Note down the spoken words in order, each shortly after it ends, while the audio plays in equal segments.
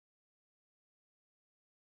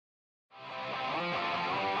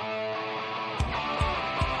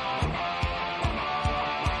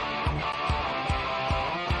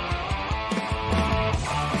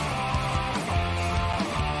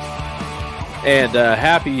And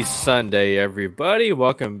happy Sunday, everybody.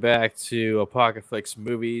 Welcome back to Apocalypse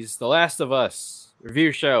Movies, The Last of Us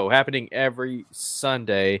review show happening every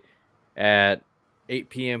Sunday at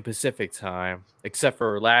 8 p.m. Pacific time, except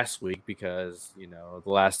for last week because, The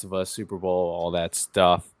Last of Us, Super Bowl, all that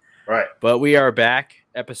stuff. Right. But we are back,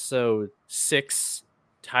 episode 6,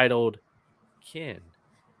 titled Kin.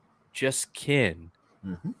 Just Kin.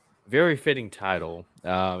 Mm-hmm. Very fitting title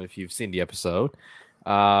if you've seen the episode.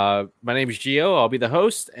 My name is Gio. I'll be the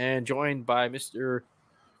host and joined by Mr.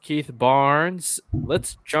 Keith Barnes.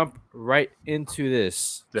 Let's jump right into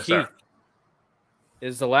this. Yes, Keith, sir.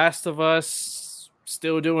 is The Last of Us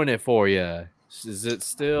still doing it for you? Is it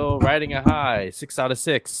still riding a high? 6 out of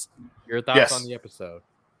 6. Your thoughts on the episode?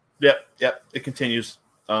 Yep. It continues.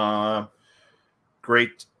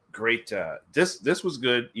 Great. This was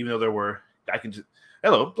good, even though there were.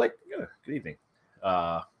 Hello, Blake. Yeah, good evening.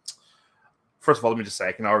 First of all, let me just say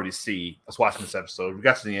I can already see. I was watching this episode. We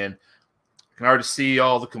got to the end. I can already see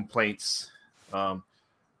all the complaints,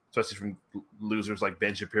 especially from losers like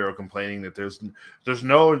Ben Shapiro complaining that there's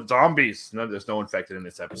no zombies. There's no infected in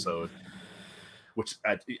this episode. Which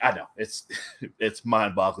I know it's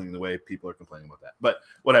mind-boggling the way people are complaining about that. But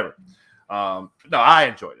whatever. No, I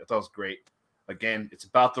enjoyed it. I thought it was great. Again, it's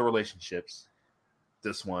about the relationships.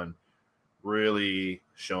 This one really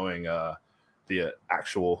showing the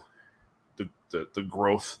actual the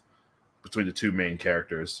growth between the two main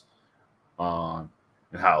characters, and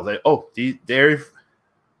how they're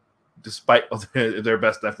despite their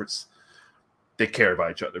best efforts, they care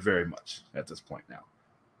about each other very much at this point now.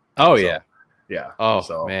 Oh, so, yeah. Yeah.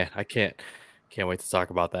 Oh, man, I can't wait to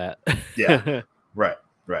talk about that. Yeah. Right.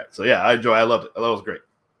 So yeah, I loved it. I thought it was great.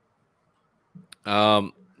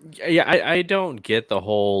 Yeah, I don't get the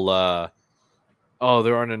whole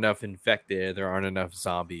there aren't enough infected, there aren't enough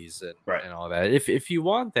zombies and all that. If you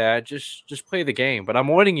want that, just play the game. But I'm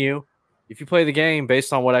warning you, if you play the game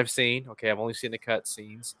based on what I've seen, okay, I've only seen the cut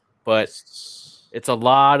scenes, but it's a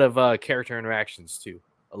lot of character interactions too.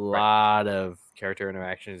 A lot of character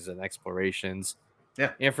interactions and explorations.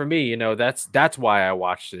 Yeah. And for me, that's why I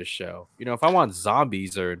watched this show. If I want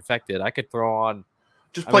zombies or infected, I could throw on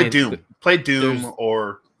Doom. Play Doom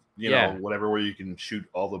or whatever, where you can shoot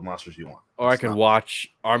all the monsters you want. Or I could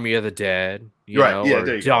watch Army of the Dead, or Dawn of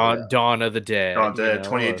the Dead. Dawn of the Dead,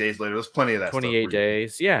 28 Days Later. There's plenty of that 28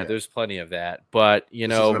 days. Yeah, there's plenty of that. But,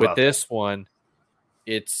 with this one,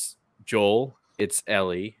 it's Joel, it's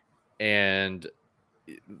Ellie, and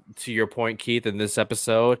to your point, Keith, in this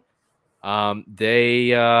episode,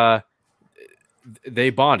 they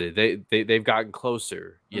bonded. They've gotten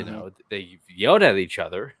closer. They yelled at each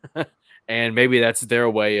other, and maybe that's their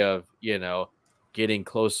way of getting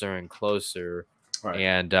closer and closer. Right.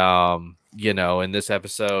 And in this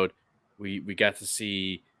episode, we got to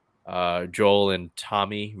see Joel and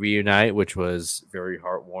Tommy reunite, which was very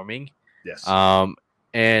heartwarming. Yes.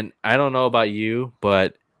 And I don't know about you,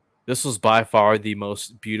 but this was by far the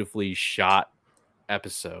most beautifully shot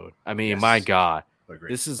episode. I mean, my God,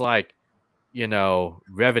 this is like,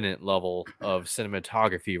 Revenant level of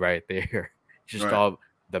cinematography right there. Just all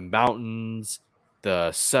the mountains,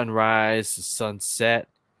 the sunrise, the sunset,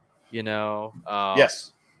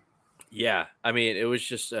 Yes. Yeah. I mean, it was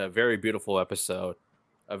just a very beautiful episode,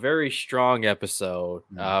 a very strong episode.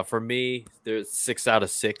 For me, there's 6 out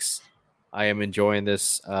of 6. I am enjoying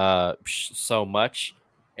this so much.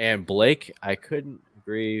 And Blake, I couldn't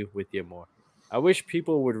agree with you more. I wish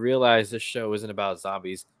people would realize this show isn't about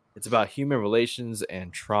zombies. It's about human relations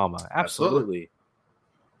and trauma. Absolutely.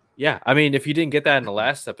 Yeah. I mean, if you didn't get that in the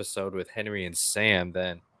last episode with Henry and Sam,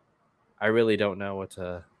 then I really don't know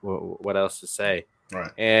what else to say. Right.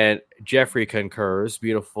 And Jeffrey concurs.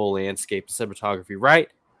 Beautiful landscape cinematography, right?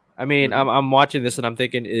 I mean, I'm watching this and I'm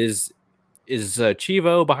thinking, is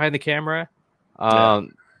Chivo behind the camera? Who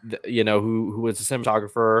was a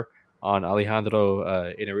cinematographer on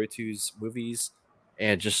Alejandro Inarritu's movies,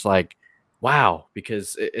 and just like, wow,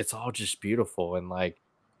 because it's all just beautiful, and like,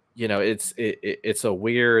 it's a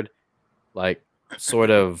weird, like, sort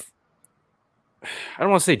of, I don't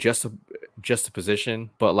want to say juxtaposition,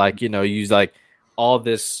 but like, use like all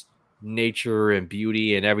this nature and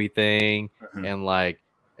beauty and everything, and like,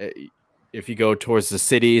 if you go towards the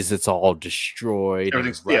cities, it's all destroyed,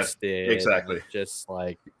 everything's rusted. Yeah, exactly. Just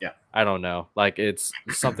like, I don't know. Like, it's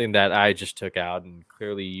something that I just took out, and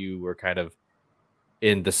clearly you were kind of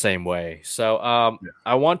in the same way. So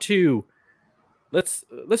I want to let's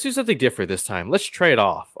do something different this time. Let's trade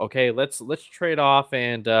off. Okay, let's trade off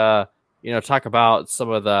and talk about some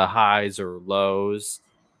of the highs or lows.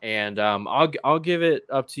 And I'll give it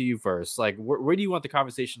up to you first. Like, where do you want the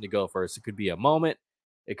conversation to go first? It could be a moment.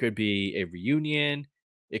 It could be a reunion.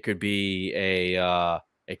 It could be a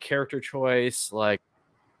character choice. Like,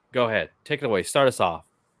 go ahead, take it away. Start us off.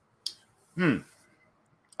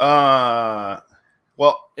 Well,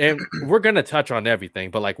 and we're gonna touch on everything,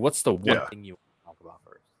 but like, what's the one thing you want to talk about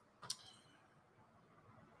first?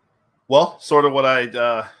 Well, sort of what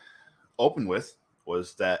I opened with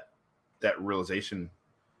was that realization.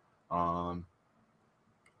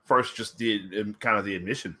 First, just the kind of the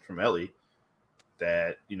admission from Ellie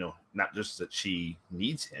that, you know, not just that she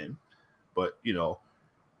needs him, but, you know,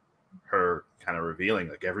 her kind of revealing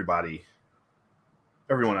like everyone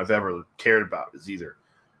I've ever cared about is either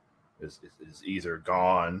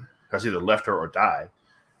gone, has either left her or died,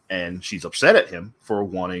 and she's upset at him for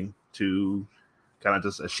wanting to kind of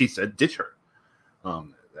just, as she said, ditch her.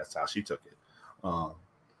 That's how she took it.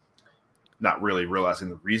 Not really realizing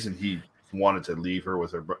the reason he wanted to leave her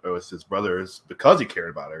with his brother is because he cared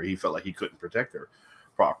about her. He felt like he couldn't protect her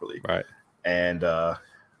properly, right? And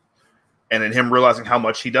then him realizing how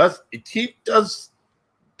much he does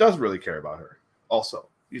really care about her. Also,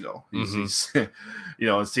 you know, he's you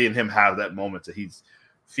know, and seeing him have that moment that he's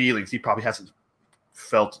feelings he probably hasn't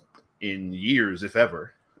felt in years, if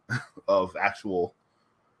ever, of actual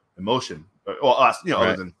emotion. Well, you know,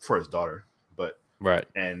 other than for his daughter, but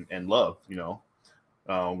and love, you know.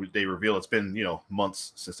 They reveal it's been, you know,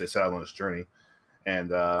 months since they set out on this journey, and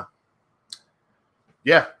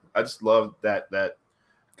yeah, I just love that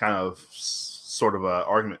kind of sort of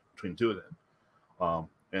argument between the two of them,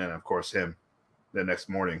 and of course him the next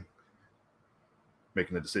morning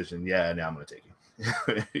making the decision. Yeah, now I'm going to take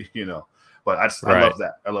him, you know. But I love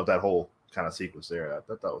that. I love that whole kind of sequence there. I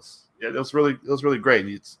thought that was it was really great.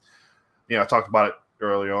 And it's, you know, I talked about it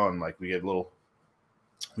early on. Like we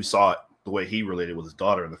saw it the way he related with his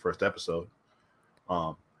daughter in the first episode,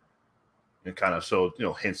 and kind of showed, you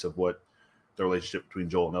know, hints of what the relationship between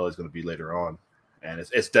Joel and Ellie is going to be later on. And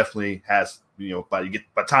it's definitely has, you know, by the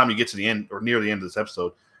time you get to the end or near the end of this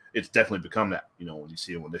episode, it's definitely become that, you know, when you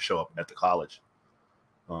see them when they show up at the college,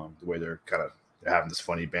 the way they're having this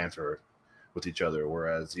funny banter with each other.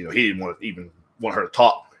 Whereas, you know, he didn't even want her to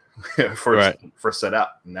talk first set out.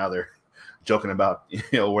 And now they're joking about, you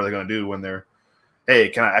know, what they're going to do when they're,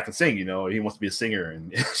 hey, I can sing, you know, he wants to be a singer.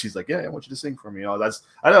 And she's like, yeah, I want you to sing for me. You know,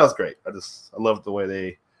 I know that's great. I love the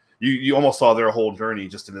way you almost saw their whole journey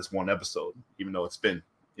just in this one episode, even though it's been,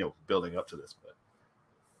 you know, building up to this,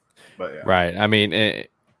 but yeah. Right. I mean,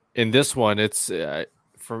 in this one, it's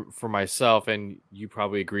for myself, and you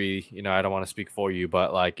probably agree, you know, I don't want to speak for you,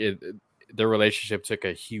 but like the relationship took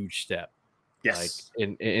a huge step. Yes.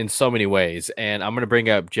 Like in so many ways. And I'm going to bring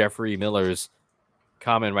up Jeffrey Miller's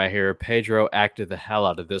comment right here. Pedro acted the hell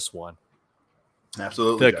out of this one.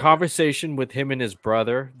 Absolutely. The conversation with him and his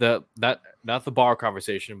brother, not the bar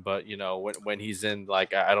conversation, but, you know, when he's in,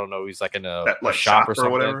 like, I don't know, he's like in a shop or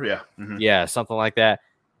something. Whatever. Yeah. Mm-hmm. Yeah, something like that.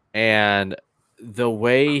 And the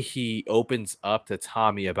way he opens up to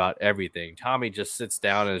Tommy about everything, Tommy just sits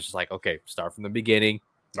down and is just like, okay, start from the beginning.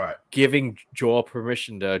 All right. Giving Joel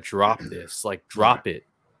permission to drop this, like, drop it.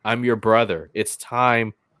 I'm your brother. It's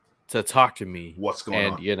time to talk to me. What's going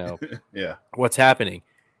on? And, you know, yeah, what's happening.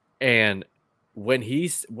 And when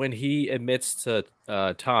he admits to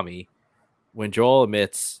Tommy, when Joel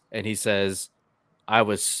admits and he says, I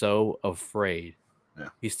was so afraid. Yeah.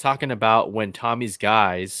 He's talking about when Tommy's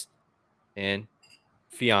guys and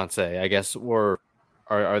fiance, I guess,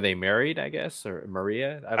 are they married, I guess, or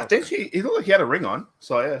Maria? I think he looked like he had a ring on.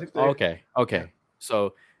 So yeah, I think okay. Yeah.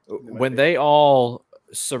 So when they all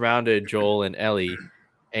surrounded Joel and Ellie,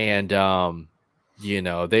 and you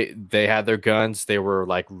know, they had their guns, they were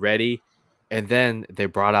like ready, and then they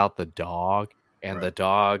brought out the dog, and the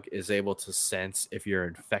dog is able to sense if you're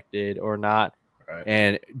infected or not. Right.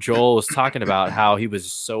 And Joel was talking about how he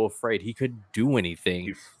was so afraid he couldn't do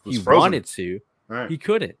anything. He frozen. Wanted to, he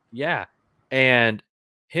couldn't. Yeah, and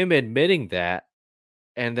him admitting that,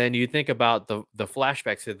 and then you think about the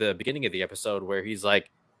flashbacks at the beginning of the episode where he's like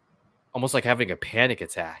almost like having a panic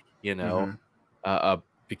attack, you know,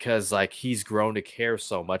 because like he's grown to care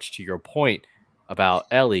so much, to your point about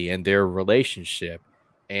Ellie and their relationship.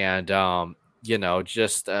 And you know,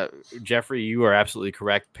 just Jeffrey, you are absolutely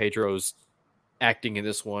correct. Pedro's acting in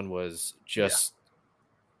this one was just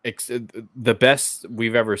the best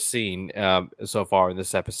we've ever seen so far in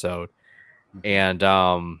this episode. And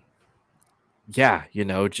yeah, you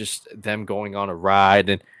know, just them going on a ride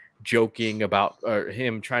and joking about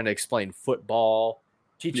him trying to explain football,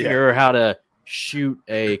 teaching her how to shoot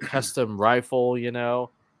a custom rifle, you know,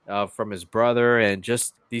 from his brother, and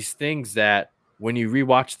just these things that when you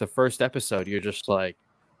rewatch the first episode, you're just like,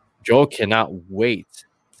 Joel cannot wait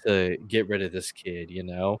to get rid of this kid, you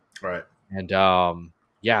know? Right. And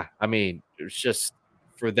yeah, I mean, it's just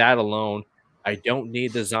for that alone, I don't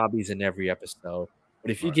need the zombies in every episode.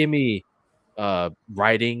 But if you Right. give me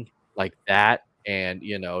writing like that and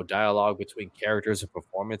dialogue between characters and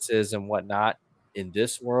performances and whatnot in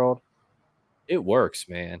this world, it works,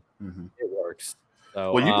 man. Mm-hmm. It works.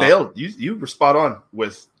 So Well, you nailed you were spot on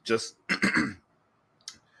with just the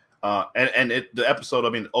episode. I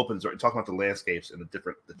mean, opens right talking about the landscapes and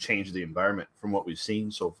the change of the environment from what we've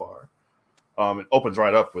seen so far. It opens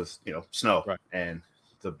right up with snow right. and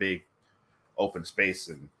the big open space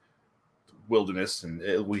and wilderness,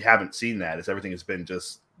 and we haven't seen that. Everything has been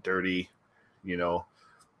just dirty,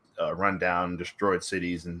 run down, destroyed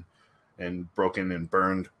cities and broken and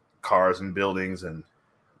burned cars and buildings and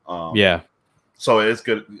yeah. So it's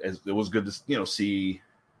good. It was good to see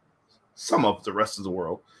some of the rest of the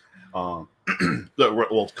world,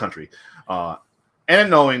 the country, and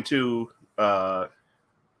knowing too,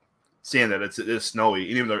 seeing that it is snowy,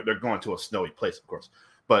 and even though they're going to a snowy place, of course,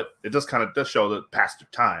 but it just kind of does show the passage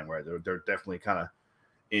of time, right? They're definitely kind of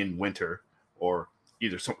in winter or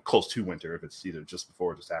either close to winter, if it's either just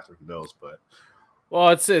before or just after, who knows, but. Well,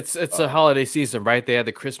 it's a holiday season, right? They had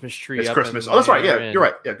the Christmas tree. It's up Christmas. Oh, that's right. Yeah, you're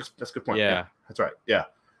right. Yeah, that's a good point. Yeah, that's right. Yeah,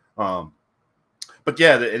 but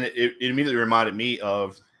yeah, and it immediately reminded me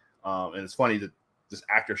of, and it's funny that this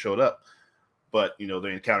actor showed up, but they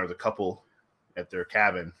encounter the couple at their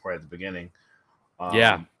cabin right at the beginning.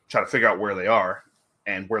 Trying to figure out where they are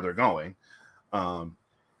and where they're going. The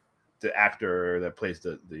actor that plays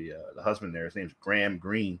the husband there, his name's Graham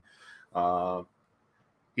Greene.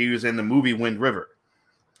 He was in the movie Wind River.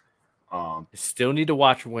 Still need to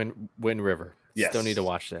watch Wind River. Yes. Still need to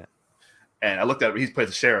watch that. And I looked at he plays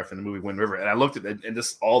the sheriff in the movie Wind River, and I looked at it, and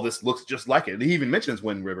all this looks just like it. And he even mentions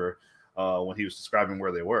Wind River when he was describing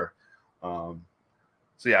where they were. So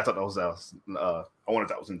yeah, I thought that was I wondered if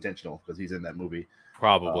that was intentional because he's in that movie.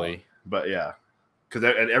 Probably. But yeah, because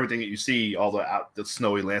everything that you see, all the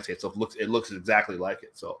snowy landscape stuff looks exactly like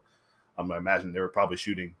it. So I'm gonna imagine they were probably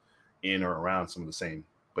shooting in or around some of the same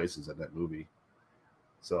places in that movie.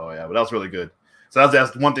 So yeah, but that was really good. So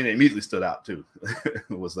that's one thing that immediately stood out too.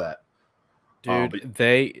 Was that, dude?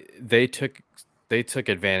 They took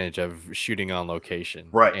advantage of shooting on location,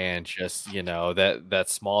 right? And just that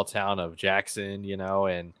small town of Jackson,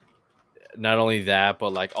 and not only that,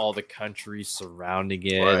 but like all the country surrounding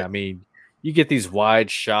it. Right. I mean, you get these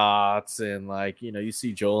wide shots, and like you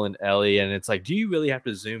see Joel and Ellie, and it's like, do you really have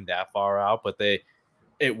to zoom that far out? But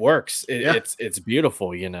it works. It's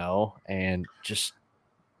beautiful, and just.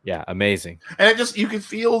 Yeah, amazing. And you can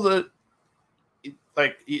feel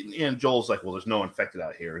and Joel's like, well, there's no infected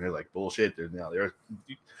out here, and they're like, bullshit.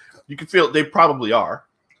 You can feel they probably are.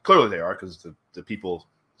 Clearly, they are because the people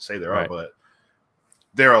say they are, but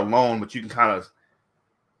they're alone. But you can kind of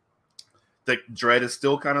the dread is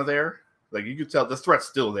still kind of there. Like you can tell the threat's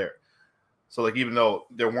still there. So like even though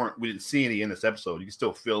we didn't see any in this episode, you can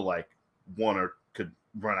still feel like one could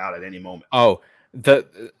run out at any moment. Oh,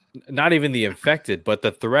 not even the infected, but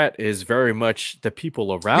the threat is very much the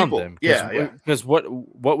people around them. Yeah. Because what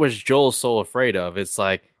was Joel so afraid of? It's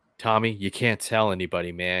like, Tommy, you can't tell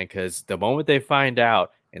anybody, man, because the moment they find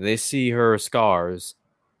out and they see her scars,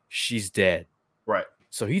 she's dead. Right.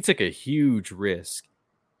 So he took a huge risk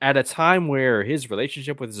at a time where his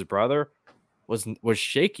relationship with his brother was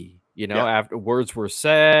shaky. After words were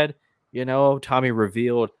said, Tommy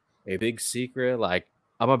revealed a big secret, like,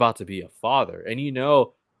 I'm about to be a father. And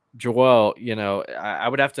Joel, I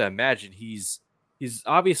would have to imagine he's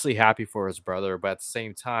obviously happy for his brother, but at the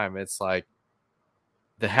same time, it's like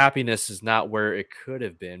the happiness is not where it could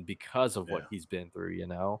have been because of what he's been through,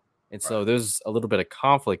 And so there's a little bit of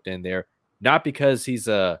conflict in there, not because he's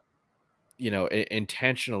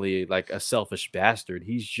intentionally like a selfish bastard.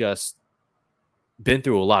 He's just been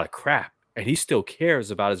through a lot of crap, and he still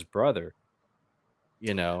cares about his brother,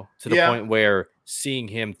 to the point where seeing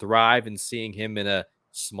him thrive and seeing him in a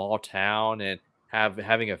small town and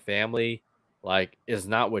having a family like is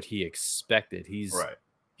not what he expected. He's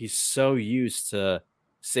so used to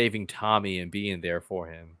saving Tommy and being there for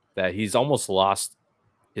him that he's almost lost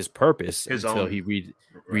his purpose until he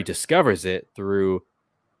rediscovers it through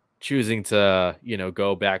choosing to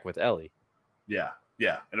go back with Ellie. Yeah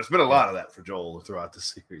and there's been a lot of that for Joel throughout the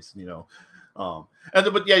series,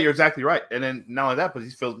 but yeah, you're exactly right. And then not only that, but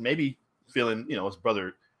he's feeling his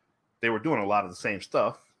brother, they were doing a lot of the same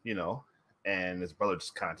stuff, and his brother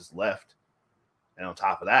just kind of just left. And on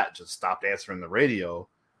top of that, just stopped answering the radio.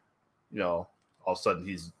 All of a sudden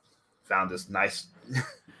he's found this nice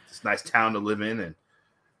town to live in, and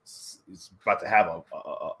he's about to have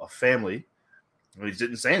a family. he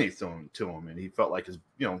didn't say anything to him, and he felt like his,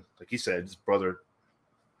 like he said, his brother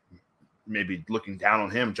maybe looking down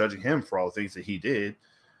on him, judging him for all the things that he did,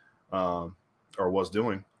 or was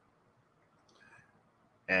doing.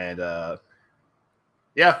 And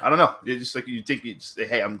yeah, I don't know. It's just like you think,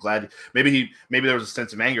 hey, I'm glad. Maybe there was a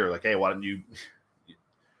sense of anger, like, hey, why didn't you?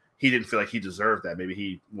 He didn't feel like he deserved that. Maybe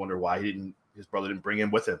he wondered why his brother didn't bring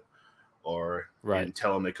him with him, or didn't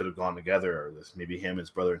tell him they could have gone together, or maybe him,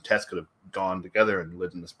 his brother, and Tess could have gone together and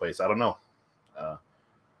lived in this place. I don't know.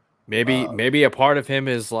 Maybe a part of him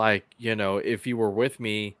is like, if you were with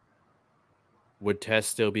me, would Tess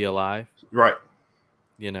still be alive? Right.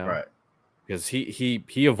 Right. Because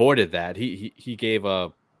he avoided that. He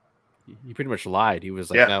pretty much lied. He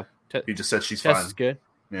was like, no. He just said she's Tess fine. Is good.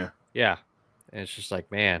 Yeah. Yeah. And it's just like,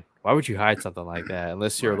 man, why would you hide something like that?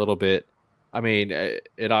 Unless you're a little bit, I mean,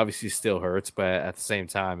 it obviously still hurts, but at the same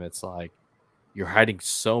time, it's like you're hiding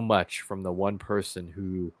so much from the one person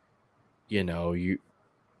who,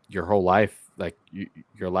 your whole life, like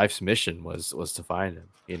your life's mission was to find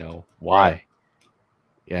him. Why? Right.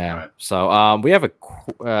 Yeah. Right. So we have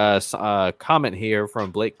a comment here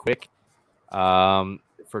from Blake Quick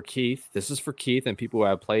for Keith. This is for Keith and people who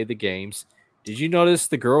have played the games. Did you notice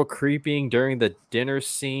the girl creeping during the dinner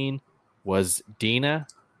scene was Dina?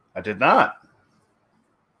 I did not.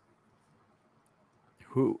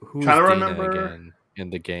 Who's Dina again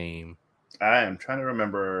in the game? I am trying to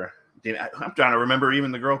remember. Dina. I'm trying to remember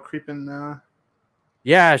even the girl creeping.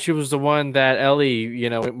 Yeah, she was the one that Ellie,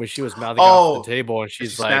 when she was mouthing off the table and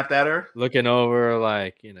she's like snapped at her, looking over,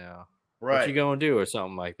 like, what you gonna do or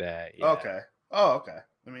something like that. Yeah. Okay. Oh, okay.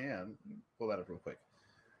 Let me pull that up real quick.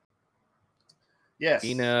 Yes.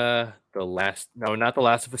 Dina, not The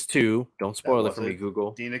Last of Us 2. Don't spoil it for me,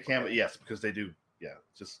 Google. Dina Campbell, yes, because they do,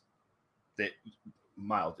 they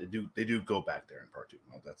do go back there in part 2.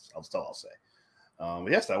 Well, that's all I'll say.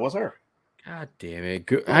 Yes, that was her. God damn it.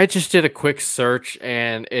 I just did a quick search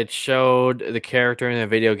and it showed the character in the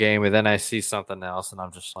video game, and then I see something else and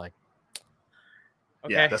I'm just like,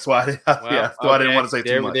 okay. Yeah, that's why I didn't want to say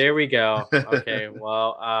too much. There we go. Okay,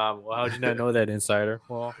 well, how did you not know that, Insider?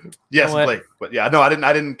 Well, yes, Blake. But yeah, no, I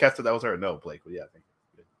didn't catch that was her. No, Blake. But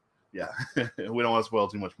yeah, we don't want to spoil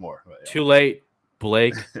too much more. But, Too late,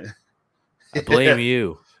 Blake. I blame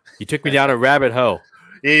you. You took me down a rabbit hole.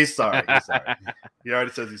 He's sorry. He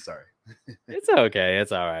already says he's sorry. It's okay.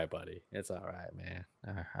 It's all right, buddy. It's all right, man.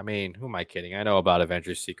 I mean, who am I kidding? I know about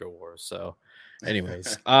Avengers Secret Wars, so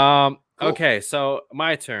anyways. Cool. Okay, so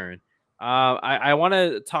my turn. I want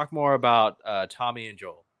to talk more about Tommy and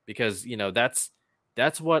Joel because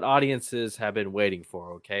that's what audiences have been waiting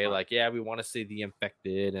for. Okay, like we want to see the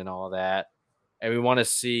infected and all that, and we want to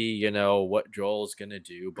see what Joel's gonna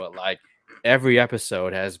do. But like every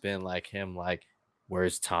episode has been like him, like,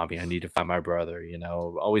 where's Tommy? I need to find my brother.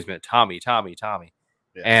 Always been Tommy.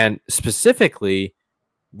 Yeah. And specifically,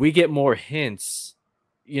 we get more hints.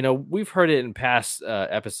 We've heard it in past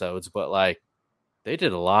episodes, but like they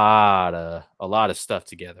did a lot of stuff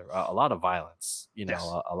together, a lot of violence, yes.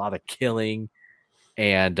 a lot of killing.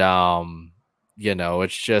 And,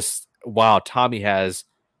 it's just, wow, Tommy has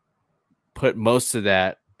put most of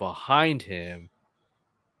that behind him.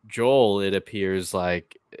 Joel, it appears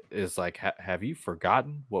like, is like, have you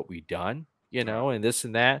forgotten what we done, and this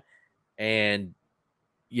and that. And,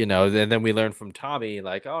 then we learn from Tommy,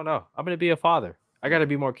 like, oh no, I'm going to be a father. I got to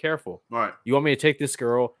be more careful. Right. You want me to take this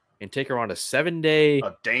girl and take her on a 7-day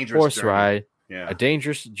dangerous horse journey. ride, yeah. A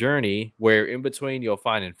dangerous journey where in between you'll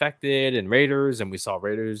find infected and raiders, and we saw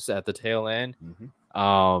raiders at the tail end. Mm-hmm.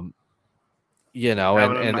 I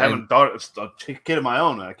haven't thought a kid of my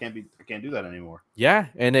own. I can't do that anymore. Yeah,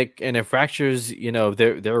 and it fractures,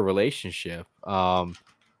 their relationship. And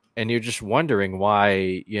you're just wondering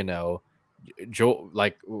why, Joel,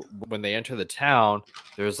 like when they enter the town,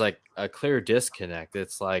 there's like a clear disconnect.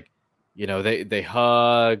 It's like, they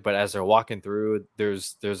hug, but as they're walking through,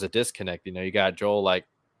 there's a disconnect. You got Joel like,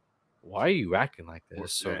 why are you acting like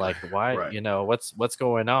this? Or like, why, right. What's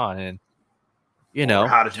going on? And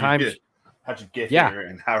how did you get here,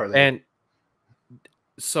 and how are they? And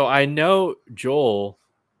so I know Joel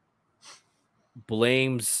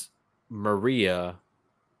blames Maria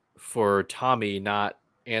for Tommy not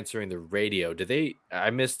answering the radio. I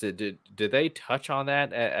missed it. Did they touch on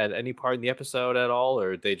that at any part in the episode at all,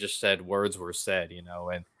 or they just said words were said,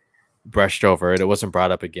 and brushed over it? It wasn't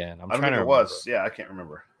brought up again. I don't think it was. Yeah, I can't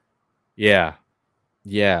remember. Yeah.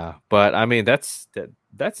 But I mean, that's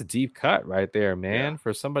a deep cut right there, man. Yeah.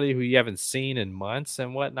 For somebody who you haven't seen in months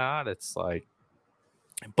and whatnot, it's like,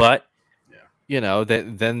 but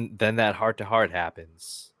then that heart to heart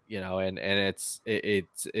happens, and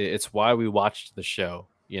it's why we watched the show,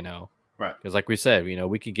 Right. because like we said,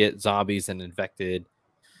 we could get zombies and infected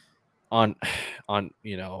on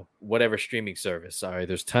whatever streaming service. Sorry,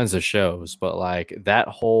 there's tons of shows, but like that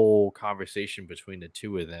whole conversation between the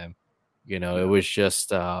two of them, it was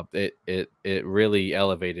just it really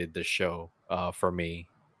elevated the show for me.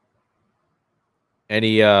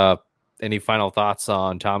 Any final thoughts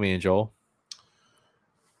on Tommy and Joel?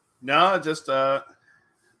 No, just I'm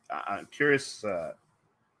curious how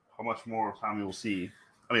much more Tommy will see.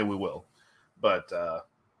 I mean, we will, but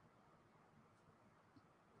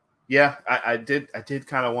yeah, I did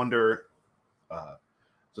kind of wonder.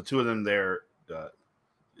 The two of them there,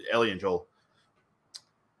 Ellie and Joel.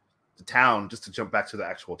 The town, just to jump back to the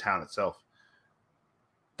actual town itself,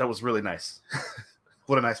 that was really nice.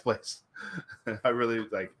 What a nice place. I really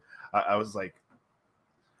like. I was like,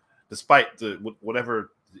 despite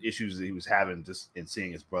whatever issues that he was having just in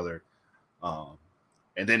seeing his brother,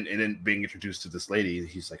 and then being introduced to this lady,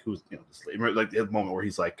 he's like, who's this lady? Like the moment where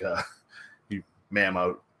he's like, ma'am,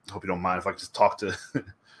 I hope you don't mind if I just talk to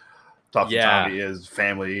Tommy, his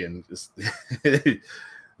family, and just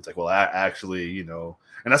it's like, well, actually,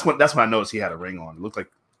 and that's when I noticed he had a ring on. It looked like,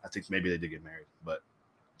 I think maybe they did get married, but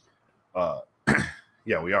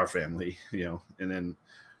yeah, we are family, and then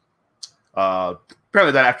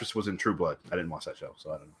apparently that actress was in True Blood. I didn't watch that show,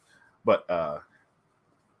 so I don't know, but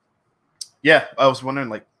yeah, I was wondering,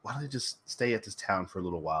 like, why don't they just stay at this town for a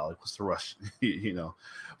little while? Like, what's the rush?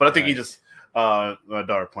 But I think he just my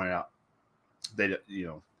daughter pointed out they're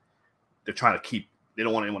trying to keep, they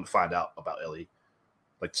don't want anyone to find out about Ellie,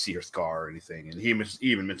 like to see her scar or anything. And he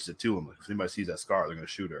even mentioned it to him, like, if anybody sees that scar, they're going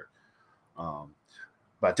to shoot her.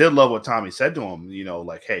 But I did love what Tommy said to him,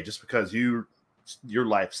 like, hey, just because your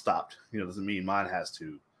life stopped, doesn't mean mine has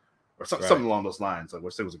to, or something along those lines, like,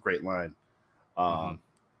 which it was a great line.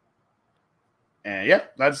 And yeah,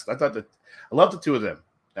 I thought that I love the two of them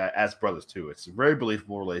as brothers too. It's a very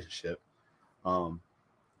believable relationship. We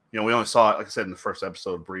only saw it, like I said, in the first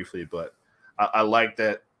episode briefly, but I like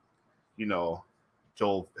that, Joel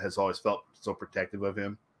has always felt so protective of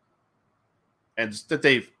him. And just that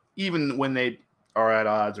they've, even when they are at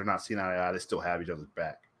odds or not seeing eye to eye, they still have each other's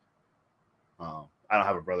back. I don't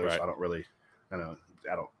have a brother, so I don't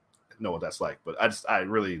know what that's like, but I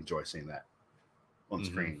really enjoy seeing that on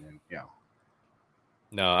screen. And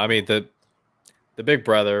no, I mean, the big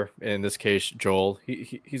brother, in this case, Joel,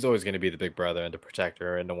 he's always going to be the big brother and the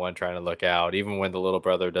protector and the one trying to look out, even when the little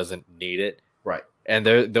brother doesn't need it. Right. And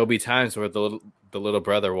there'll be times where the little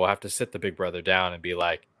brother will have to sit the big brother down and be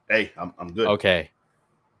like, hey, I'm good. Okay,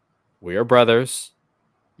 we are brothers.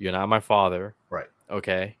 You're not my father. Right.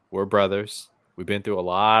 Okay, we're brothers. We've been through a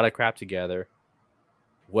lot of crap together.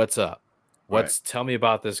 What's up? Tell me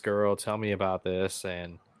about this girl. Tell me about this.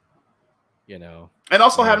 And and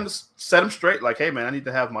also having to set him straight, like, hey man, I need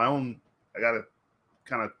to have my own, I gotta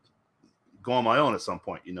kind of go on my own at some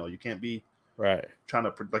point. You can't be trying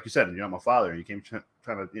to, like you said, you're not my father, you can't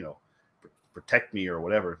trying to protect me or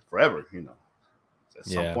whatever forever. At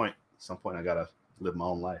some point I gotta live my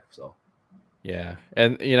own life. So yeah.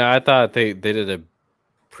 And I thought they did a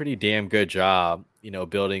pretty damn good job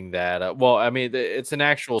building that up. Well, I mean, it's an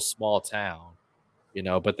actual small town,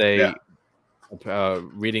 but they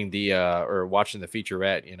reading the or watching the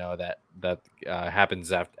featurette, that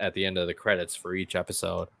happens at the end of the credits for each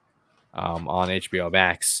episode on HBO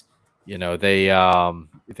Max. They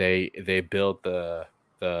built the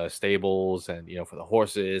stables and for the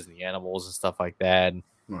horses and the animals and stuff like that. And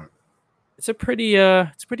it's a pretty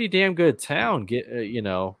damn good town,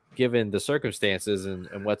 given the circumstances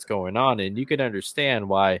and what's going on. And you can understand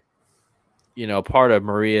why part of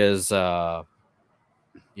Maria's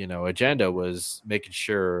agenda was making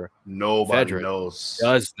sure nobody Fedric knows,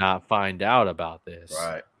 does not find out about this.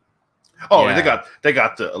 Right. Oh, yeah. And they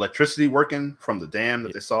got the electricity working from the dam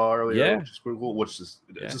that they saw earlier, which is pretty cool, which is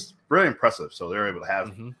just really impressive. So they're able to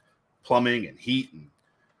have plumbing and heat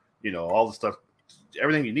and all the stuff,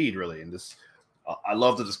 everything you need really. And this, I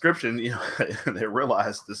love the description. They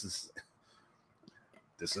realize this is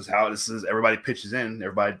how this is. Everybody pitches in,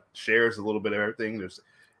 everybody shares a little bit of everything.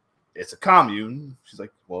 It's a commune. She's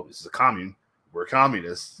like, well, this is a commune. We're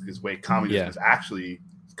communists. Because the way communism is actually,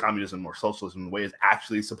 communism or socialism, the way it's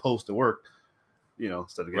actually supposed to work,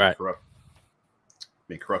 instead of getting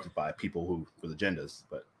being corrupted by people with agendas.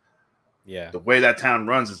 But the way that town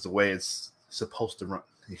runs is the way it's supposed to run,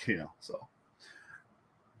 so.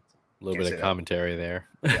 A little bit of commentary there.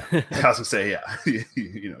 Yeah. I was gonna say,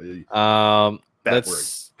 that word,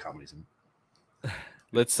 communism.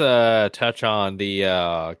 let's touch on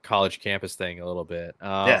the college campus thing a little bit.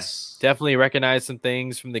 Yes. Definitely recognize some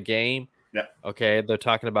things from the game. Yeah. Okay, they're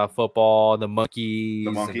talking about football, the monkeys,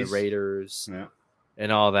 and the monkeys. Raiders, Yeah.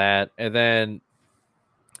 and all that. And then,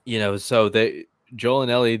 so Joel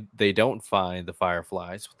and Ellie, they don't find the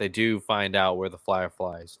fireflies, but they do find out where the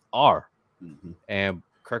fireflies are. Mm-hmm. And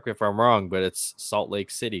correct me if I'm wrong, but it's Salt Lake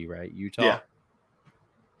City, right? Utah. Yeah.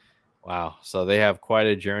 Wow. So they have quite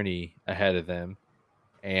a journey ahead of them.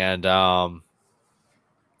 And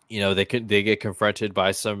they get confronted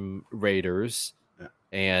by some raiders,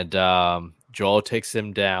 and Joel takes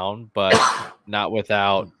him down, but not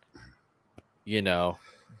without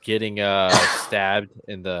getting stabbed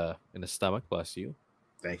in the stomach. Bless you.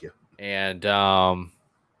 Thank you. And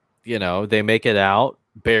they make it out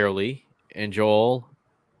barely, and Joel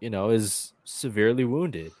is severely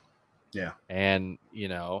wounded. Yeah. And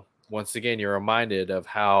once again, you're reminded of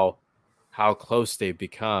how close they've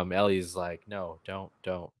become. Ellie's like, no, don't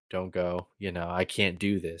go. I can't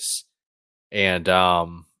do this. And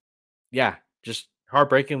just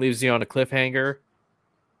heartbreaking, leaves you on a cliffhanger.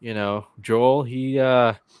 Joel, he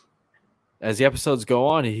as the episodes go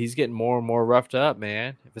on, he's getting more and more roughed up,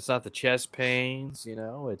 man. If it's not the chest pains,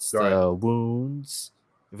 it's the wounds.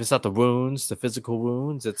 If it's not the wounds, the physical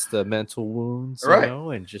wounds, it's the mental wounds,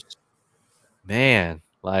 and just, man,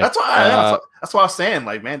 like that's why I was saying,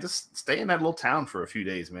 like, man, just stay in that little town for a few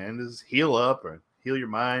days, man. Just heal up or heal your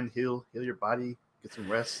mind, heal your body, get some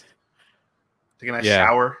rest, take a nice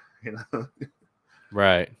shower,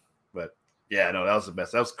 Right. But yeah, no, that was the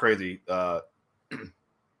best. That was crazy.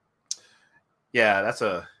 Yeah, that's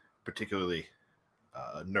a particularly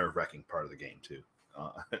nerve-wracking part of the game too,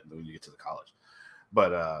 when you get to the college.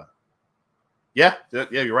 But yeah,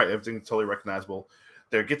 you're right. Everything's totally recognizable.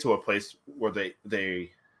 They get to a place where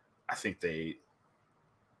they I think they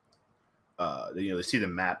see the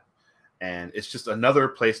map, and it's just another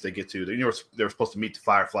place they get to. They were supposed to meet the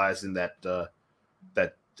fireflies in that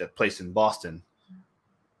place in Boston,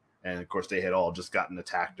 and of course they had all just gotten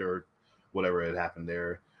attacked or whatever had happened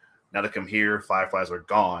there. Now they come here, fireflies are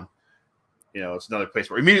gone. It's another place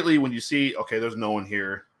where immediately when you see, okay, there's no one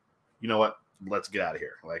here, you know what? Let's get out of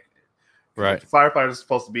here. Like, right. The firefighters are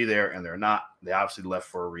supposed to be there, and they're not. They obviously left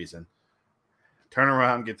for a reason. Turn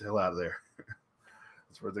around, get the hell out of there.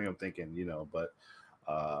 That's what I'm thinking, But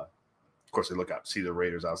of course, they look out, see the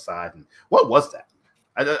Raiders outside, and what was that?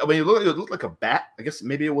 I mean, it looked like a bat. I guess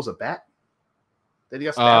maybe it was a bat that he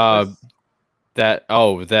got stabbed with.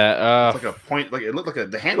 It's like a point, like it looked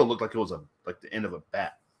like the handle looked like it was like the end of a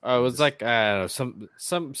bat. It was like some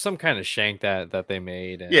kind of shank that they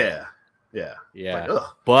made. And, yeah. Like,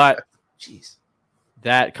 but jeez,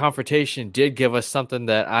 that confrontation did give us something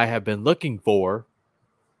that I have been looking for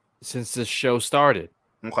since this show started.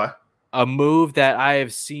 Okay, a move that I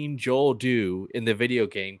have seen Joel do in the video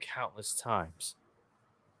game countless times.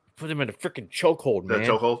 Put him in a freaking chokehold, man. The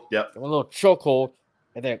chokehold, yep. A little chokehold,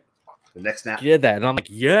 and then the next snap. He did that, and I'm like,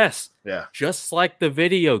 yes, yeah, just like the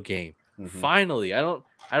video game. Mm-hmm. Finally, I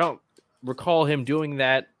don't recall him doing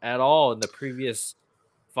that at all in the previous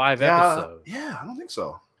 5 episodes. Yeah, I don't think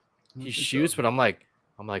so. He shoots, but I'm like,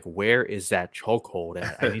 where is that chokehold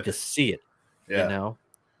at? I need to see it. Yeah,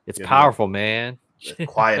 it's powerful, man. The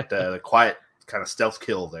quiet kind of stealth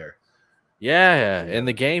kill there. Yeah. In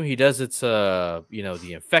the game, he does it to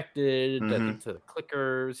the infected, I think to the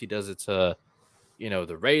clickers. He does it to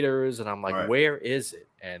the Raiders, and I'm like, where is it?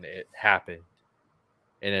 And it happened,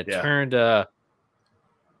 and it turned a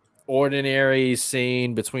ordinary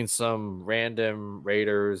scene between some random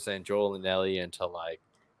Raiders and Joel and Ellie into like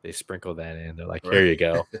they sprinkle that in. They're like, here you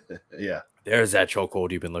go. Yeah, there's that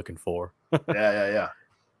chokehold you've been looking for. Yeah.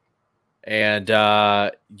 And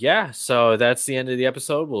so that's the end of the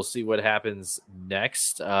episode. We'll see what happens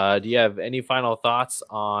next. Do you have any final thoughts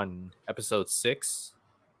on episode 6?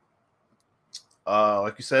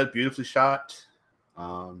 Like you said, beautifully shot.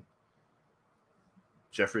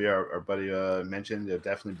 Jeffrey, our buddy, mentioned they're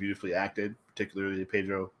definitely beautifully acted, particularly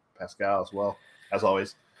Pedro Pascal as well, as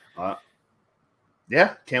always.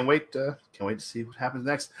 Can't wait to see what happens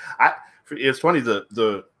next. It's funny,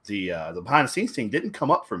 the behind the scenes thing didn't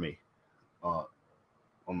come up for me on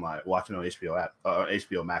my watching on HBO app,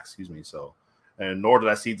 HBO Max, excuse me. So, and nor did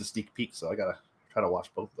I see the sneak peek. So I gotta try to watch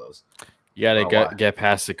both of those. Yeah, they get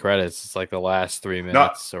past the credits. It's like the last 3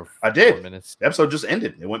 minutes or 4 I did. minutes. The episode just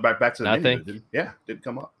ended. It went back to the Nothing. menu. Didn't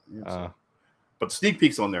come up. But the sneak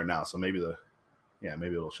peek's on there now, so maybe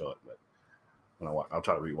it'll show it. But when I'll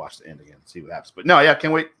try to rewatch the end again, see what happens. But no,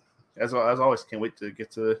 can't wait. As always, can't wait to get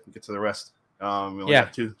to the rest. We only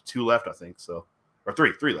have two left, I think. So, or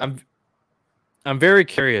three left. I'm very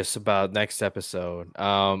curious about next episode.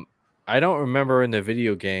 I don't remember in the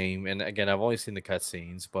video game, and again, I've only seen the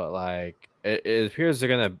cutscenes, but like it appears they're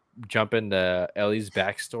gonna jump into Ellie's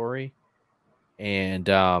backstory and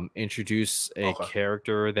introduce a Okay.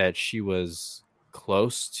 character that she was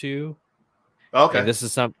close to, Okay. and this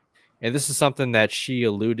is something that she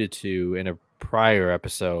alluded to in a prior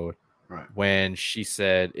episode, Right. when she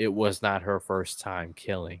said it was not her first time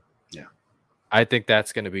killing. Yeah. I think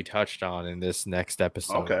that's going to be touched on in this next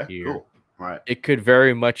episode Okay. here. Cool. Right. It could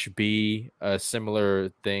very much be a similar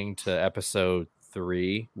thing to episode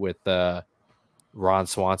 3 with Ron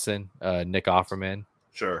Swanson, Nick Offerman,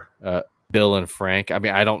 Sure. Bill and Frank. I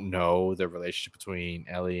mean, I don't know the relationship between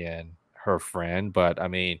Ellie and her friend, but I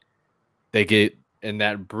mean, they get in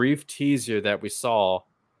that brief teaser that we saw,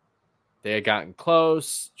 they had gotten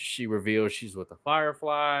close. She reveals she's with the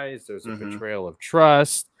Fireflies. There's a betrayal of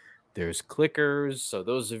trust. There's clickers. So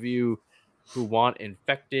those of you who want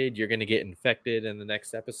infected, you're going to get infected in the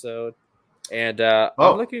next episode. And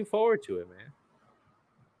I'm looking forward to it, man.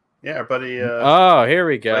 Yeah, our buddy. Oh, here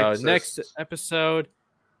we go. Next episode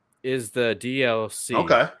is the DLC.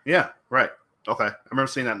 Okay. Yeah. Right. Okay. I remember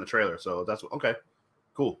seeing that in the trailer. So that's okay.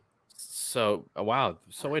 Cool. So, wow.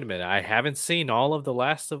 So, wait a minute. I haven't seen all of The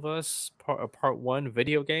Last of Us part 1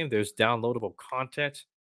 video game. There's downloadable content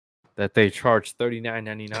that they charge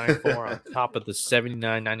 $39.99 for on top of the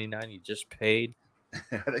 $79.99 you just paid.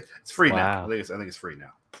 I think it's free now. I think it's free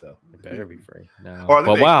now. So it better be free. No. Or I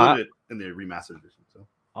think they included it in the remastered edition. So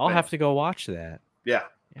I'll have to go watch that. Yeah.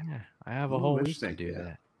 Yeah. I have a whole week to do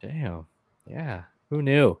that. Damn. Yeah. Who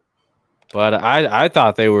knew? But I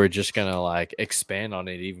thought they were just going to like expand on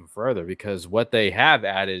it even further, because what they have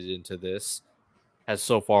added into this has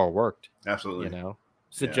so far worked. Absolutely. You know,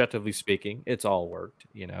 subjectively speaking, it's all worked,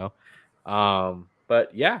 you know.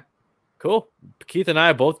 But yeah, cool. Keith and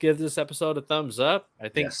I both give this episode a thumbs up. I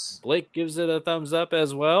think Blake gives it a thumbs up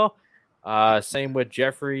as well. Same with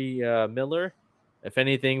Jeffrey Miller. If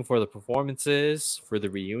anything, for the performances, for the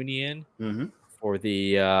reunion, for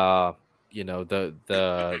the you know,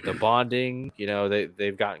 the bonding, you know,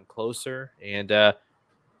 they've gotten closer, and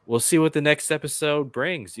we'll see what the next episode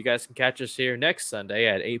brings. You guys can catch us here next Sunday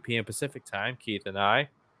at 8 p.m. Pacific time, Keith and I.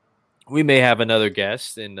 We may have another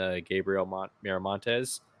guest in Gabriel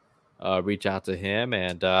Miramontes. Reach out to him,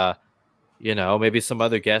 and you know, maybe some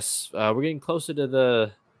other guests. We're getting closer to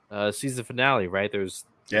the season finale, right? There's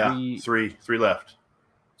three left.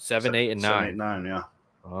 7, 8, and 9. 7, 8, 9, yeah.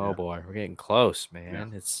 Oh boy, we're getting close,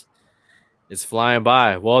 man. Yeah. It's flying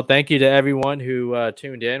by. Well, thank you to everyone who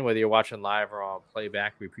tuned in, whether you're watching live or on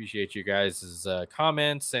playback. We appreciate you guys'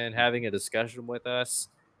 comments and having a discussion with us.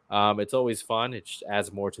 It's always fun. It just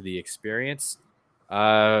adds more to the experience.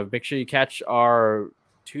 Make sure you catch our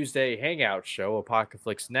Tuesday Hangout show,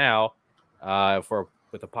 Apocalypse Now,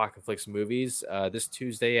 with Apocalypse movies, this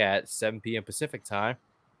Tuesday at 7 p.m. Pacific time.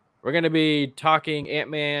 We're going to be talking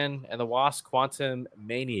Ant-Man and the Wasp: Quantum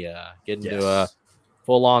Mania, get into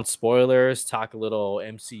full-on spoilers, talk a little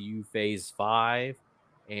MCU Phase 5,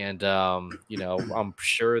 and you know, I'm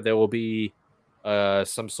sure there will be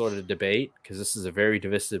some sort of debate, because this is a very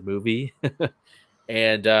divisive movie.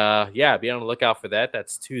 And yeah, be on the lookout for that.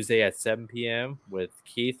 That's Tuesday at 7 p.m. with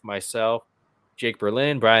Keith, myself, Jake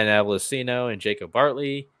Berlin, Brian Avalosino, and Jacob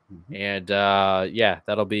Bartley. And yeah,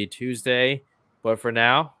 that'll be Tuesday. But for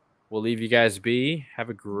now, we'll leave you guys be. Have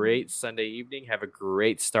a great Sunday evening. Have a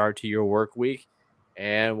great start to your work week.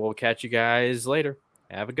 And we'll catch you guys later.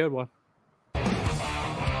 Have a good one.